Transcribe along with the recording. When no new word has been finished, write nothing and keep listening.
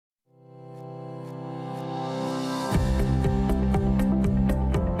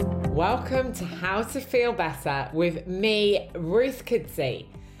welcome to How to Feel Better with me, Ruth Kudzi.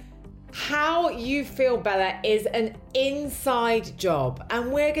 How you feel better is an inside job,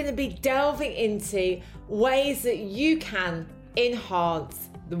 and we're going to be delving into ways that you can enhance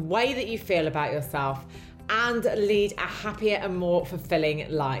the way that you feel about yourself and lead a happier and more fulfilling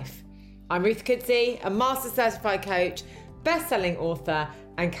life. I'm Ruth Kudzi, a Master Certified Coach, best-selling author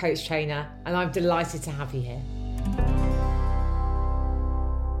and coach trainer, and I'm delighted to have you here.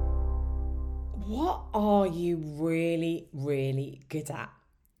 What are you really, really good at?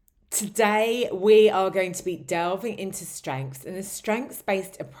 Today, we are going to be delving into strengths and a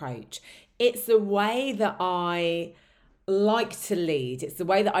strengths-based approach. It's the way that I like to lead. It's the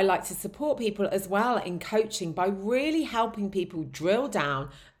way that I like to support people as well in coaching by really helping people drill down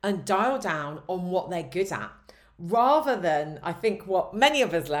and dial down on what they're good at, rather than, I think, what many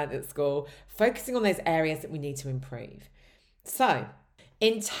of us learned at school, focusing on those areas that we need to improve. So,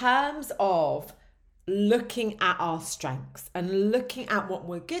 in terms of looking at our strengths and looking at what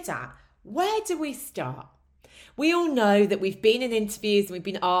we're good at, where do we start? We all know that we've been in interviews and we've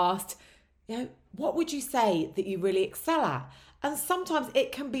been asked, what would you say that you really excel at? And sometimes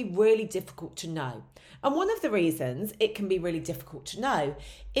it can be really difficult to know. And one of the reasons it can be really difficult to know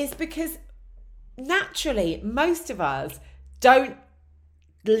is because naturally, most of us don't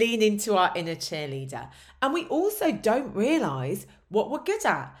lean into our inner cheerleader. And we also don't realise what we're good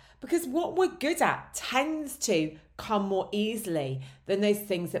at, because what we're good at tends to come more easily than those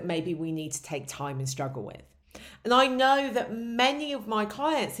things that maybe we need to take time and struggle with. And I know that many of my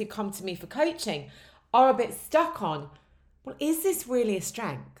clients who come to me for coaching are a bit stuck on, well, is this really a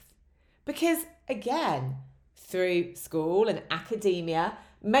strength? Because again, through school and academia,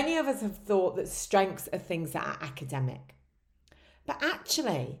 many of us have thought that strengths are things that are academic. But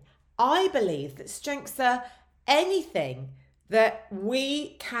actually, I believe that strengths are anything that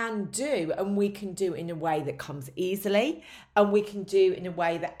we can do, and we can do in a way that comes easily, and we can do in a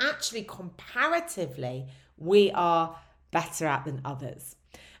way that actually comparatively we are better at than others.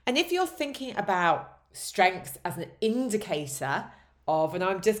 And if you're thinking about strengths as an indicator of, and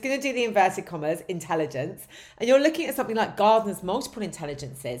I'm just going to do the inverted commas, intelligence, and you're looking at something like Gardner's multiple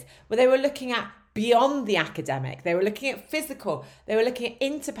intelligences, where they were looking at beyond the academic, they were looking at physical, they were looking at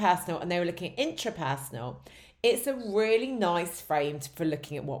interpersonal, and they were looking at intrapersonal. It's a really nice frame for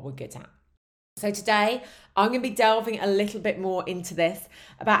looking at what we're good at. So today, I'm going to be delving a little bit more into this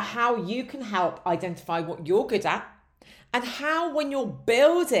about how you can help identify what you're good at, and how when you're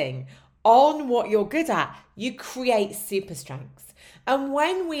building on what you're good at, you create super strengths. And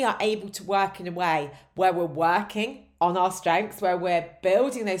when we are able to work in a way where we're working on our strengths, where we're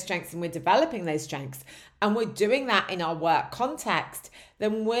building those strengths and we're developing those strengths, and we're doing that in our work context,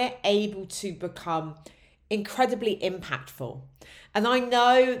 then we're able to become incredibly impactful. And I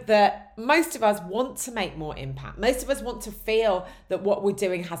know that most of us want to make more impact. Most of us want to feel that what we're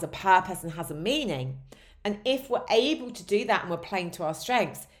doing has a purpose and has a meaning. And if we're able to do that and we're playing to our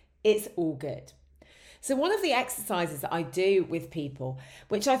strengths, it's all good. So one of the exercises that I do with people,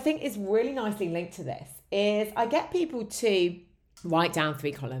 which I think is really nicely linked to this, is I get people to write down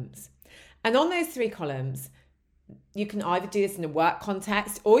 3 columns. And on those 3 columns, you can either do this in a work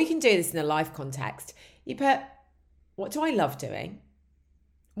context or you can do this in a life context. You put, what do I love doing?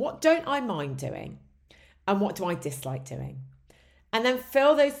 What don't I mind doing? And what do I dislike doing? And then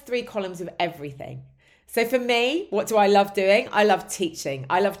fill those 3 columns with everything. So for me, what do I love doing? I love teaching.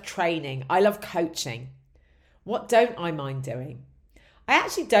 I love training. I love coaching. What don't I mind doing? I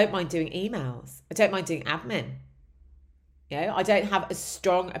actually don't mind doing emails. I don't mind doing admin. I don't have a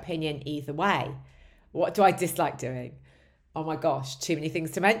strong opinion either way. What do I dislike doing? Oh my gosh, too many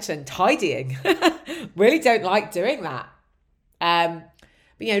things to mention. Tidying. Really don't like doing that. But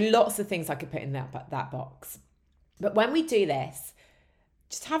lots of things I could put in that box. But when we do this,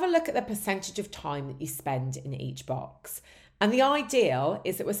 just have a look at the percentage of time that you spend in each box. And the ideal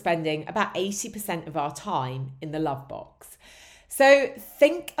is that we're spending about 80% of our time in the love box. So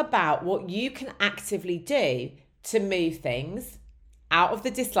think about what you can actively do to move things out of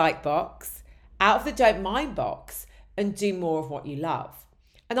the dislike box, out of the don't mind box, and do more of what you love.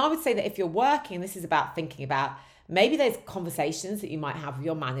 And I would say that if you're working, this is about thinking about maybe those conversations that you might have with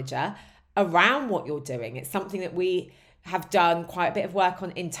your manager around what you're doing. It's something that we have done quite a bit of work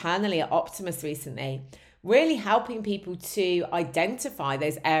on internally at Optimus recently, really helping people to identify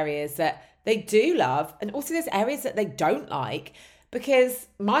those areas that they do love and also those areas that they don't like, because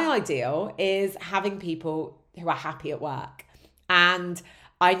my ideal is having people who are happy at work. And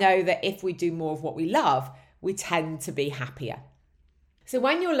I know that if we do more of what we love, we tend to be happier. So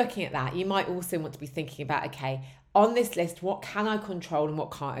when you're looking at that, you might also want to be thinking about, okay, on this list, what can I control and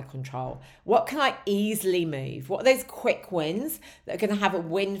what can't I control? What can I easily move? What are those quick wins that are going to have a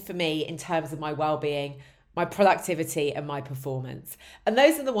win for me in terms of my well-being, my productivity and my performance? And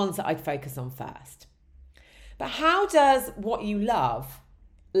those are the ones that I'd focus on first. But how does what you love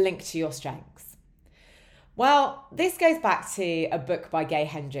link to your strengths? Well, this goes back to a book by Gay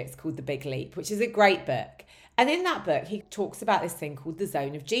Hendricks called The Big Leap, which is a great book. And in that book, he talks about this thing called the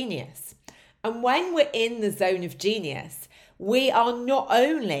zone of genius. And when we're in the zone of genius, we are not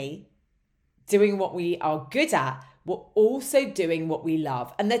only doing what we are good at, we're also doing what we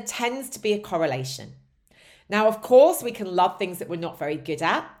love. And there tends to be a correlation. Now, of course, we can love things that we're not very good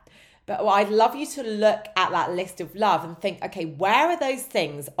at. But I'd love you to look at that list of love and think, okay, where are those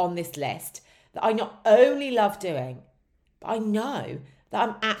things on this list that I not only love doing, but I know that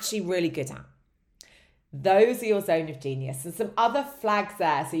I'm actually really good at? Those are your zone of genius, and some other flags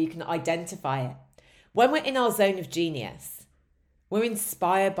there so you can identify it. When we're in our zone of genius, we're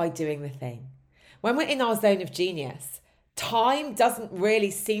inspired by doing the thing. When we're in our zone of genius, time doesn't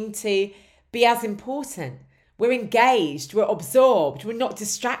really seem to be as important. We're engaged, we're absorbed, we're not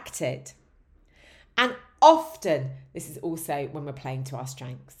distracted. And often, this is also when we're playing to our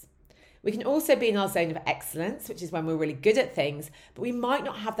strengths. We can also be in our zone of excellence, which is when we're really good at things, but we might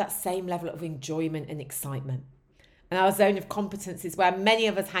not have that same level of enjoyment and excitement. And our zone of competence is where many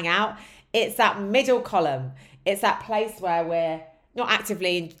of us hang out. It's that middle column. It's that place where we're not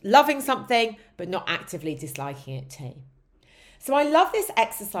actively loving something, but not actively disliking it too. So I love this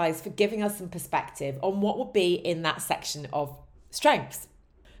exercise for giving us some perspective on what would be in that section of strengths.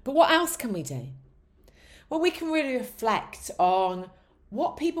 But what else can we do? Well, we can really reflect on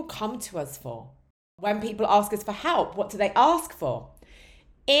what people come to us for. When people ask us for help, what do they ask for?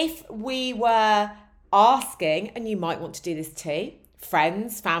 If we were asking, and you might want to do this too,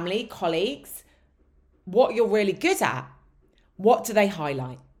 friends, family, colleagues, what you're really good at, what do they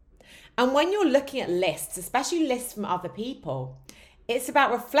highlight? And when you're looking at lists, especially lists from other people, it's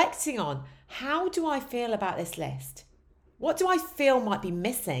about reflecting on, how do I feel about this list? What do I feel might be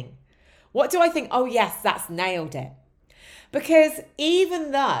missing? What do I think, oh yes, that's nailed it? Because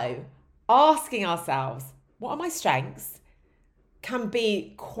even though asking ourselves, what are my strengths, can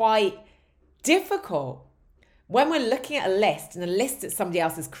be quite difficult, when we're looking at a list and a list that somebody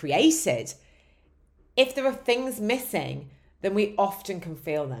else has created, if there are things missing, then we often can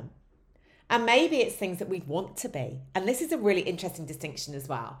feel them. And maybe it's things that we want to be. And this is a really interesting distinction as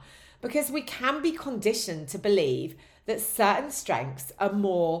well, because we can be conditioned to believe that certain strengths are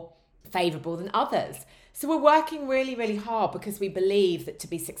more favourable than others. So we're working really, really hard because we believe that to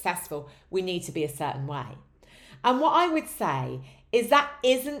be successful, we need to be a certain way. And what I would say is that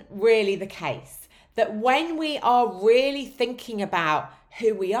isn't really the case. That when we are really thinking about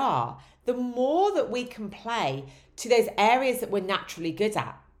who we are, the more that we can play to those areas that we're naturally good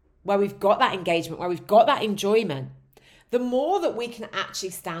at, where we've got that engagement, where we've got that enjoyment, the more that we can actually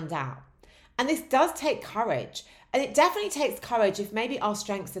stand out. And this does take courage. And it definitely takes courage if maybe our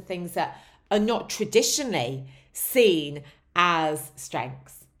strengths are things that are not traditionally seen as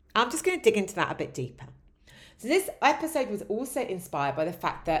strengths. I'm just going to dig into that a bit deeper. So this episode was also inspired by the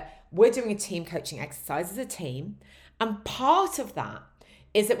fact that we're doing a team coaching exercise as a team. And part of that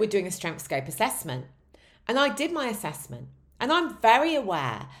is that we're doing a strength scope assessment. And I did my assessment. And I'm very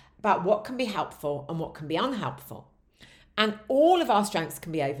aware about what can be helpful and what can be unhelpful. And all of our strengths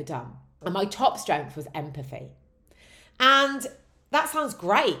can be overdone. And my top strength was empathy. And that sounds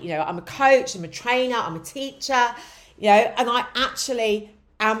great. You know, I'm a coach, I'm a trainer, I'm a teacher, you know, and I actually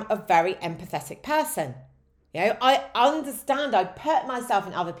am a very empathetic person. You know, I understand, I put myself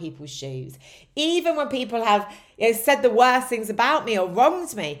in other people's shoes. Even when people have, you know, said the worst things about me or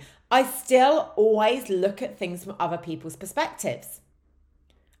wronged me, I still always look at things from other people's perspectives.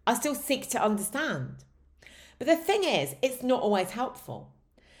 I still seek to understand. But the thing is, it's not always helpful.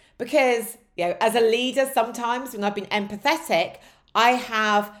 Because, you know, as a leader, sometimes when I've been empathetic,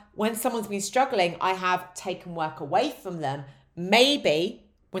 when someone's been struggling, I have taken work away from them, maybe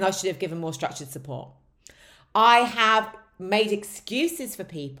when I should have given more structured support. I have made excuses for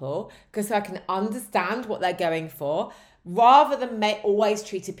people because I can understand what they're going for, rather than always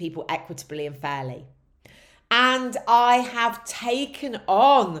treated people equitably and fairly. And I have taken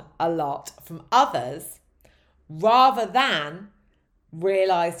on a lot from others rather than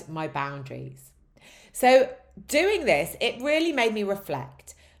realised my boundaries. So doing this, it really made me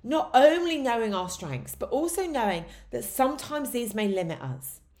reflect, not only knowing our strengths, but also knowing that sometimes these may limit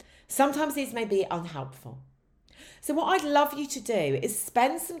us. Sometimes these may be unhelpful. So what I'd love you to do is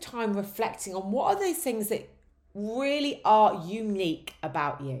spend some time reflecting on what are those things that really are unique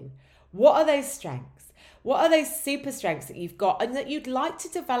about you. What are those strengths? What are those super strengths that you've got and that you'd like to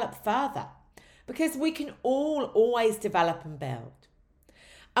develop further? Because we can all always develop and build.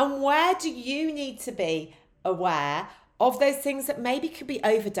 And where do you need to be aware of those things that maybe could be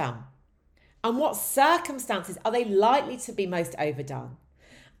overdone? And what circumstances are they likely to be most overdone?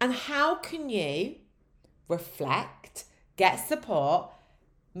 And how can you reflect, get support,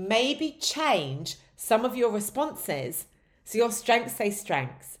 maybe change some of your responses so your strengths stay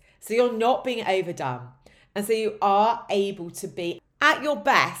strengths, so you're not being overdone, and so you are able to be at your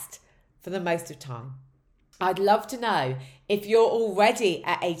best for the most of time. I'd love to know if you're already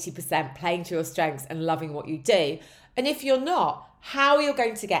at 80% playing to your strengths and loving what you do, and if you're not, how you're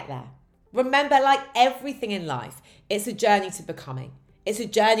going to get there. Remember, like everything in life, it's a journey to becoming. It's a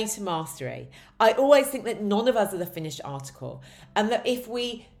journey to mastery. I always think that none of us are the finished article, and that if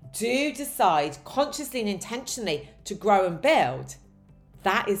we do decide consciously and intentionally to grow and build,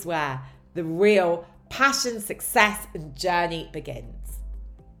 that is where the real passion, success, and journey begins.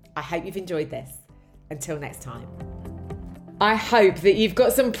 I hope you've enjoyed this. Until next time. I hope that you've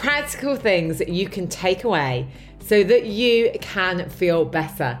got some practical things that you can take away so that you can feel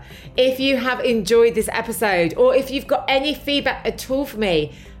better. If you have enjoyed this episode, or if you've got any feedback at all for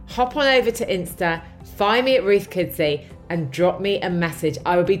me, hop on over to Insta, find me at Ruth Kudsi, and drop me a message.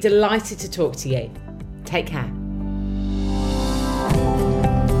 I would be delighted to talk to you. Take care.